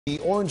The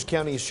Orange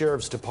County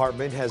Sheriff's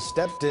Department has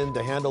stepped in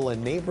to handle a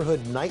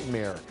neighborhood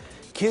nightmare,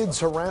 kids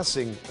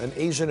harassing an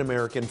Asian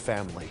American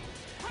family.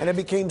 And it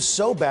became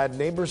so bad,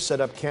 neighbors set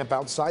up camp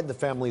outside the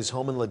family's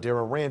home in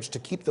Ladera Ranch to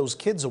keep those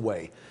kids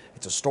away.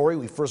 It's a story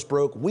we first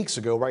broke weeks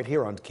ago right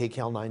here on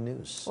KCAL 9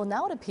 News. Well,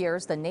 now it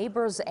appears the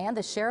neighbors and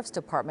the Sheriff's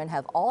Department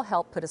have all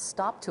helped put a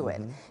stop to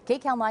it.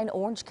 KCAL 9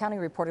 Orange County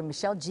reporter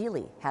Michelle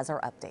Geely has our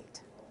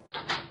update.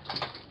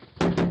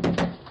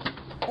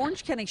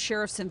 Orange County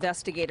Sheriff's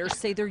investigators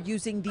say they're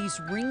using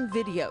these ring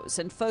videos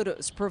and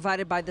photos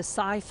provided by the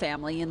Tsai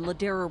family in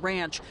Ladera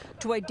Ranch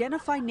to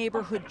identify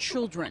neighborhood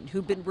children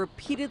who've been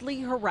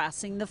repeatedly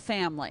harassing the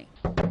family.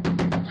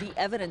 The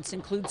evidence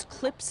includes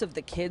clips of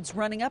the kids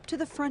running up to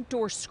the front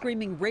door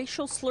screaming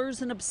racial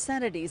slurs and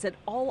obscenities at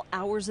all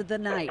hours of the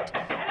night.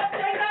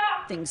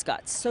 Things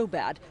got so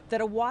bad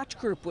that a watch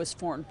group was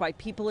formed by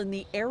people in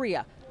the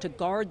area to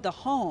guard the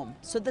home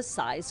so the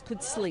Tsais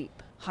could sleep.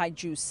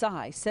 Haiju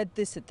Tsai said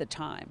this at the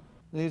time.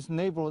 These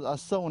neighbors are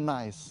so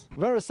nice.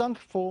 Very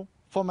thankful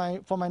for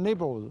my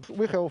neighborhood.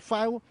 We have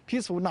 5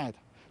 peaceful nights.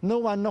 No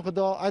one knocked the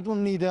door. I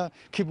don't need to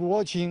keep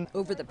watching.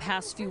 Over the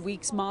past few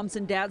weeks, moms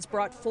and dads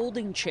brought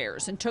folding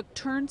chairs and took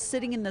turns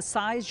sitting in the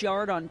Tsai's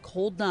yard on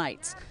cold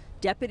nights.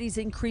 Deputies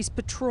increased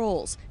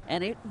patrols,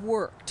 and it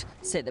worked,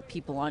 say the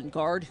people on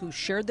guard who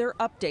shared their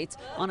updates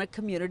on a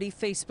community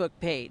Facebook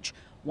page.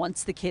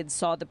 Once the kids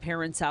saw the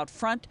parents out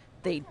front,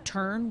 they'd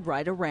turn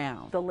right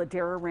around. The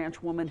Ladera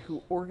Ranch woman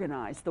who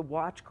organized the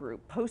watch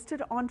group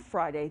posted on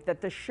Friday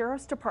that the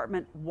Sheriff's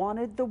Department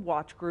wanted the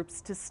watch groups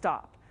to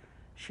stop.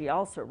 She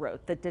also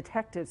wrote that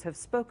detectives have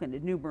spoken to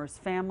numerous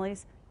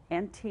families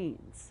and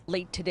teens.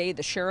 Late today,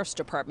 the Sheriff's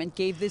Department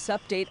gave this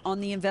update on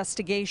the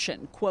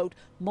investigation. Quote,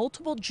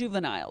 multiple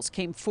juveniles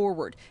came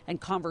forward and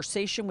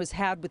conversation was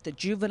had with the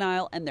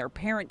juvenile and their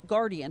parent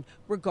guardian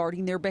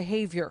regarding their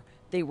behavior.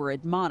 They were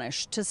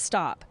admonished to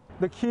stop.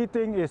 The key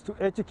thing is to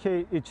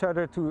educate each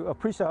other to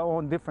appreciate our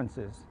own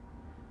differences.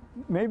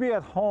 Maybe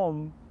at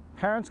home,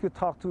 parents could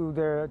talk to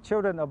their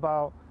children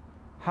about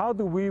how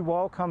do we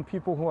welcome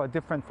people who are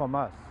different from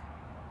us,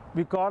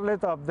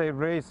 regardless of their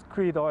race,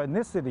 creed, or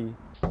ethnicity.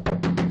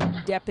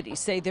 Deputies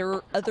say there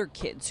are other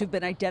kids who've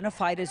been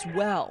identified as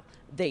well.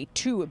 They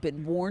too have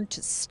been warned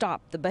to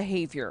stop the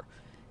behavior.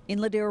 In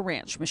Ladera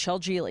Ranch,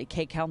 Michelle Geely,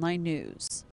 KCAL 9 News.